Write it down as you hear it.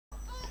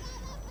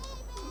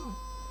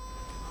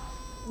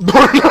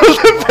¡Burnos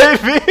de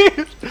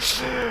baby!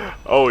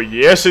 Oh,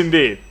 yes,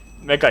 indeed.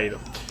 Me he caído.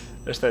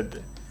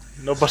 Excelente.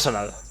 No pasa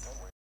nada.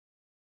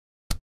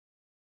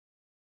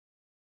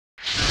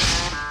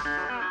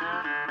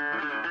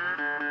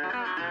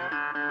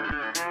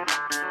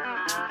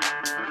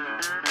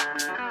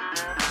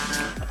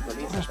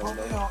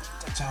 Respondió.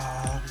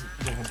 Chachán.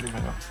 Desde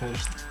primero.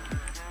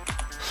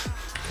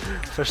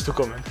 First to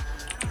comment.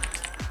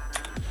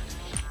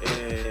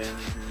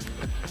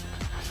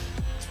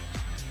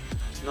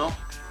 No.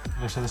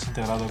 Les he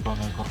desintegrado con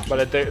el corrosivo.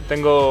 Vale,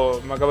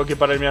 tengo... Me acabo de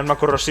equipar mi arma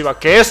corrosiva,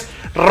 que es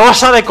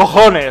rosa de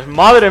cojones.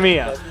 ¡Madre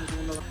mía!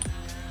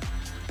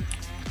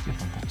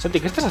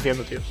 Santi, ¿qué estás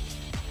haciendo, tío?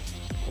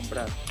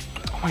 Comprar.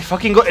 Oh my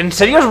fucking god. ¿En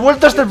serio has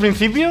vuelto hasta el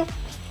principio?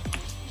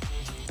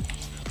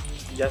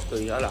 Ya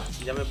estoy, ala.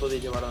 Ya me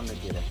podéis llevar a donde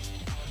quieras.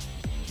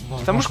 No,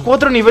 Estamos no,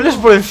 4 niveles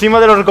por encima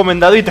de lo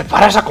recomendado y te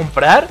paras a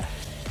comprar.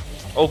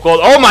 Oh god,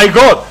 oh my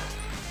god.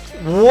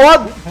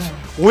 What?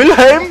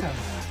 Wilhelm?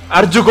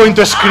 Are you going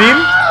to scream?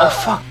 Oh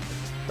fuck.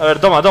 A ver,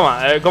 toma.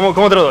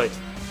 ¿Cómo te lo doy?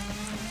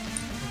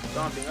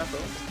 Toma, pingazo.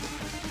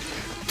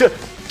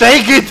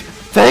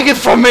 Take it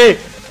from me.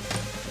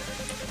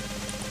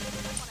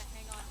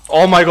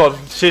 Oh my god,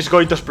 she's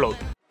going to explode.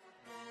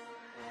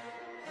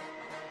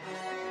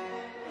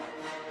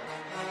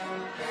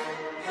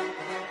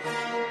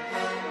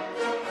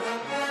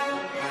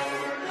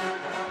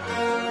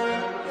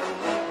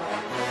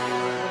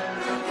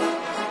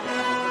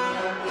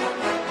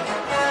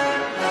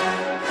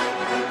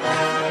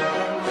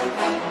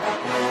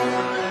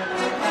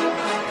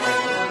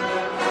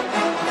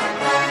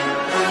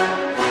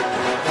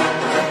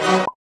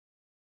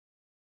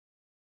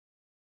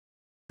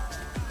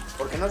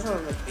 ¿Por qué no se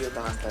nos metido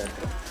tan hasta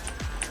dentro?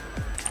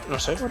 No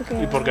sé.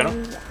 Porque ¿Y por qué no?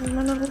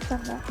 No nos gusta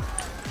andar.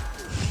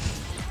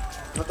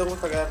 No te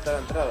gusta quedarte a la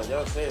entrada, ya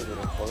lo sé,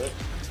 pero joder.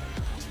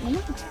 ¿Cómo?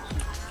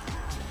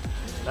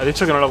 Ha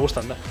dicho que no le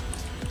gusta andar.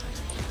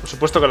 Por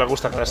supuesto que le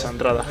gusta quedarse a la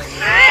entrada.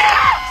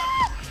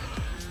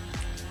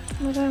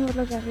 No sabemos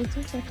lo que has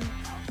dicho, pero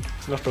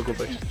No os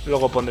preocupéis,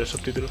 luego pondré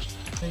subtítulos.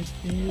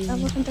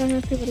 vamos a entrar en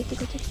el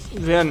frigorífico, chicos.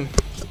 Bien.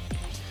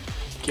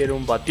 Quiero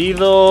un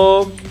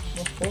batido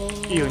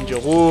y un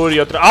yogur y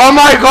otra... ¡Oh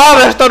my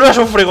god! Esto no es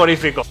un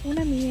frigorífico.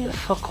 Una mierda.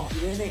 Fuck off.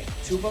 Irene,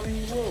 chúpame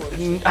mi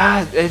huevo.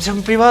 Ah, es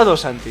en privado,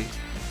 Santi.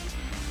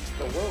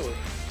 Los huevos.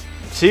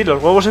 Sí,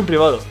 los huevos en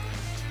privado.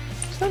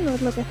 Eso no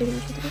es lo que hacéis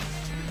vosotros.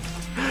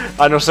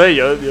 Ah, no sé,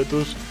 yo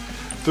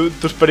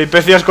tus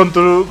peripecias con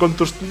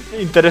tus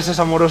intereses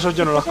amorosos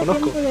yo no las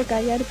conozco. Tiempo de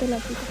callarte la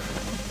puta.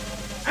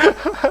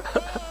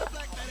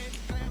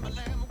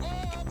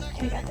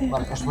 Cállate.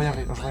 Vale, os voy a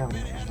abrir.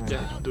 Ya,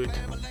 do it.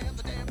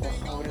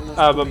 Ábrenos.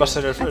 Ah, va a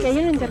ser el Aquí hay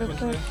un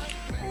interruptor.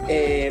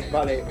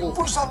 Vale.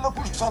 Pulsadlo.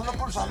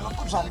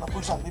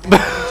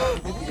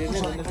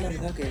 Irene, ¿dónde está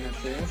la que nos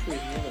podemos subir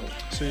miedo?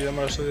 Sí, ya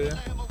me lo sé.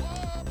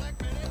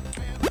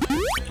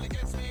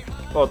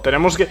 Oh,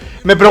 tenemos que...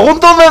 Me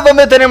pregunto de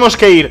dónde tenemos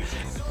que ir.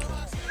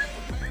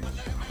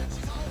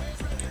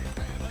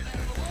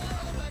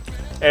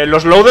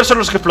 Los loaders son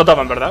los que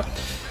explotaban, ¿verdad?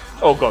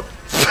 Oh god.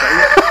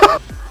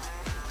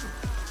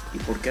 ¿Y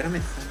por qué ahora me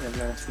sale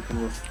hablar así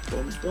como los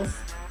tontos?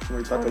 Como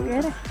el pato ¿Por qué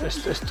Lucas?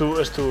 eres?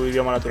 Es tu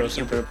idioma natural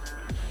siempre.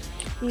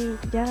 Y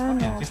ya Bien,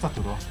 no. aquí está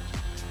turbo.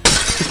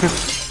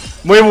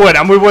 Muy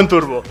buena, muy buen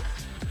turbo.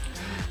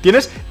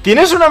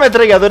 Tienes una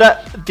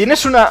ametralladora.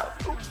 Tienes una...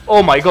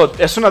 Oh my god,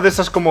 es una de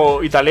esas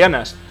como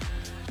italianas.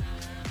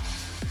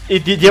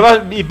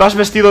 Y vas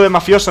vestido de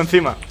mafioso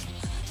encima.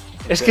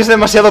 Es que es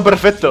demasiado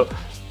perfecto.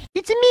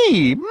 It's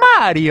me,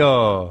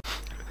 Mario.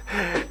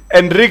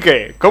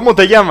 Enrique, ¿cómo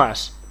te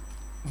llamas?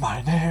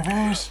 My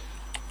name is...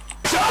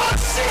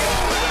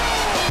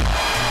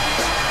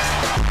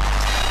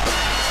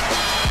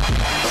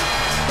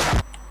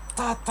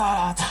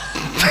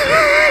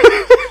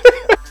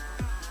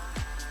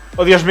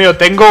 Oh Dios mío,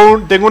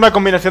 tengo una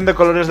combinación de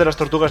colores de las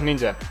tortugas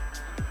ninja.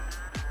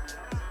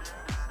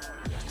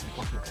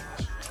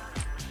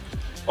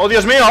 Oh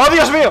Dios mío, oh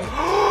Dios mío.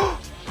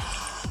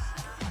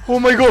 Oh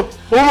my god,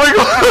 oh my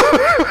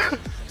god.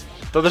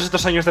 Todos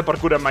estos años de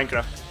parkour en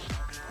Minecraft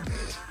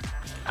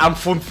han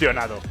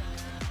funcionado.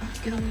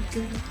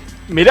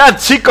 Mirad,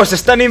 chicos,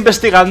 están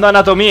investigando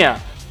anatomía.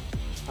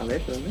 A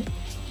ver, ¿dónde?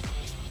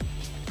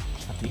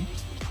 ¿A ti?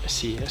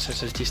 Sí, ese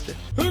es el chiste.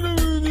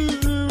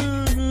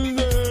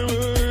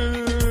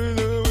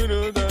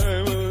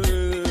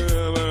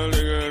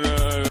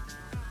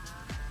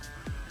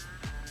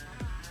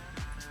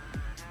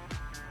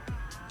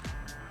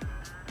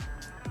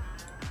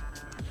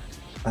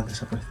 Ha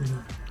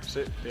desaparecido. Sí,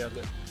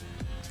 fíjate.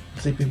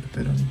 Ripping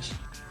pepperonis.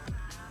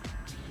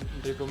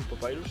 Rico en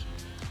papyrus.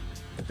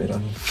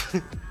 Pepperoni.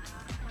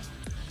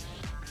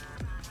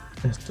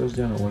 Estos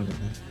ya no vuelven,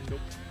 No.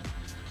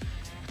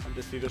 Han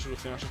decidido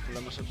solucionar sus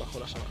problemas bajo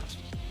las sábanas.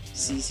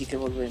 Sí, sí que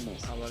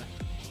volvemos. Ah, vale.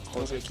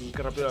 Joder,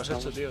 qué rápido lo has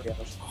hecho, tío.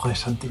 Joder,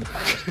 Santi.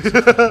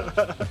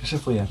 Ese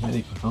fue ya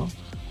médico, ¿no?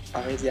 A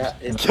ver, ya.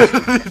 ¿Qué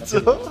has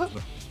dicho?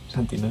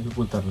 Santi, no hay que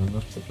ocultarlo, no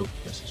te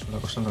preocupes, es una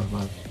cosa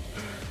normal.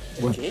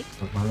 Bueno, ¿Qué?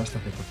 normal hasta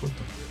cierto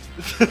punto.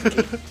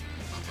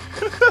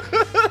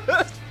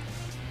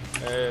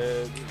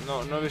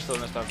 No he visto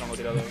dónde está el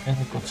francotirador. En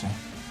el coche.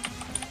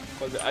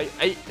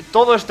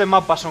 Todo este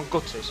mapa son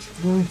coches.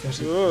 No dice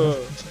así. Uh.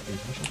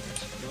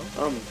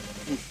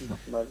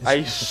 Vale.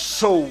 I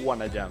so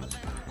wanna jump.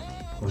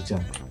 Pues ya.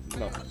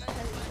 No.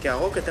 ¿Qué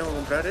hago? ¿Que tengo que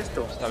comprar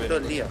esto? Está bien. Todo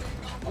el día.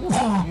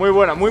 Muy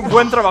buena, muy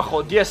buen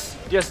trabajo. 10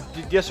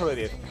 sobre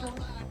 10.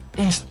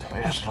 Esto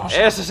es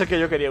rosa. Ese es el que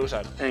yo quería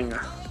usar.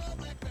 Venga.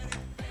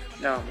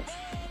 Ya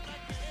vamos.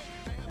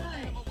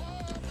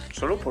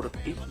 Solo por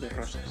ti de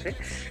rosas, ¿eh?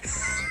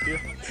 Tío.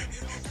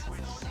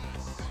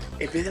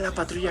 En vez de la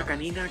patrulla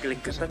canina que le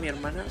encanta a mi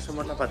hermana,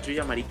 somos la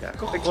patrulla marica. ¿Qué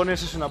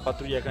cojones es una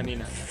patrulla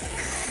canina?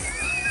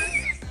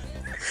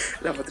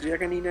 La patrulla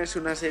canina es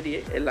una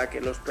serie en la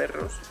que los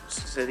perros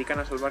se dedican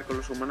a salvar con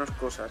los humanos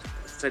cosas.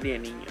 Serie de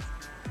niños.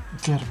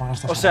 ¿Qué hermano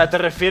estás O sea, te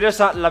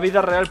refieres a la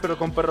vida real pero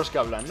con perros que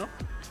hablan, ¿no?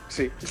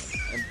 Sí.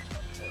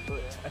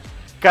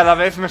 Cada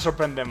vez me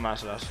sorprenden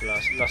más las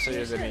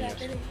series de niños.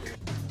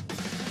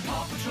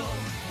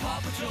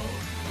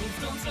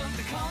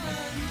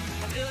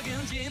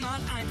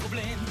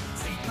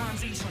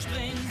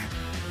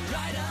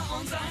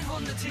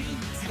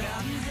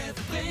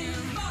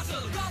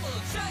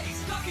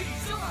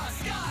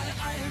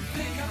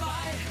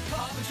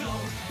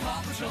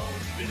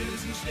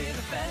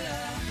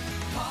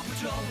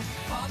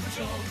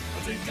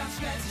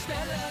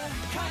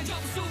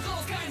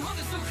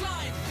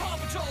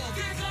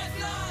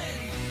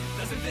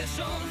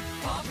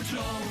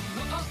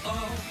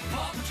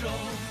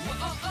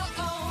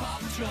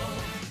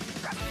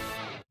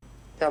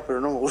 Ya,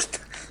 pero no me gusta.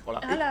 Hola.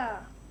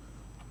 ¡Hala!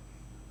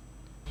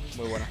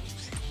 Muy buena.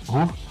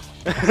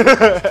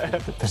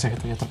 Pensé que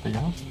te había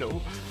atropellado. No,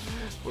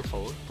 por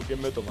favor, ¿por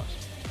quién me tomas?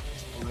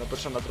 ¿Por una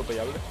persona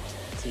atropellable?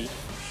 Sí.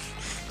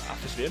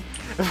 ¿Haces bien?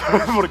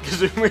 Porque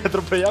soy muy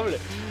atropellable.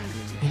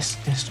 Es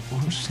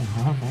un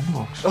señor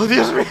Menbox. ¡Oh,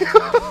 Dios mío!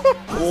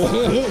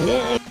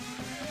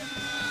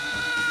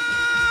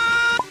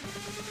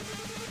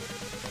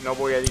 No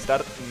voy a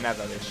editar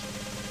nada de eso.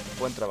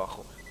 Buen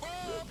trabajo.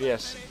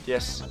 Yes,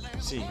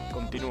 sí,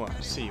 continúa,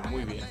 sí,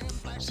 muy bien.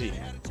 Sí,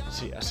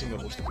 así me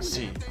gusta.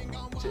 Sí.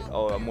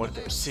 Oh,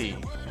 muerte, sí.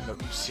 No,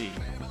 sí.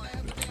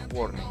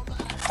 Warning.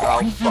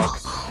 Oh, fuck.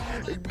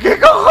 ¿Qué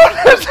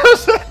cojones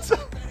has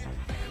hecho?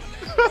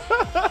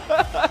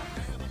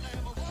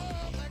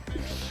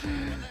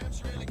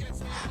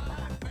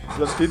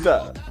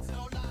 Plantita,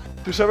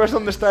 ¿tú sabes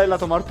dónde está el a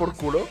tomar por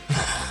culo?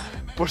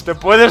 Pues te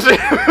puedes ir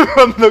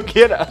cuando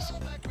quieras.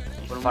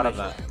 Y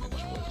farda.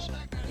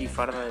 Y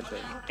farda de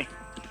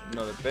pene.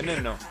 No, de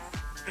pene no.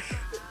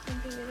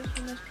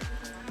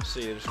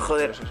 Sí, eres un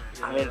Joder,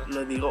 asqueroso. a ver,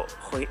 lo digo.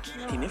 Joder,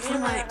 tiene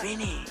forma de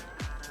pene.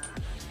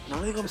 No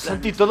lo digo en plan.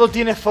 Santi, todo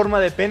tiene forma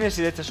de pene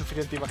si le echas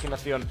suficiente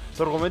imaginación.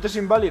 ¿Tu argumento es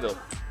inválido?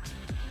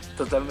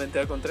 Totalmente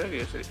al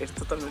contrario, es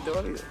totalmente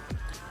válido.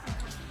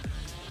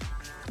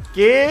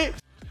 ¿Qué?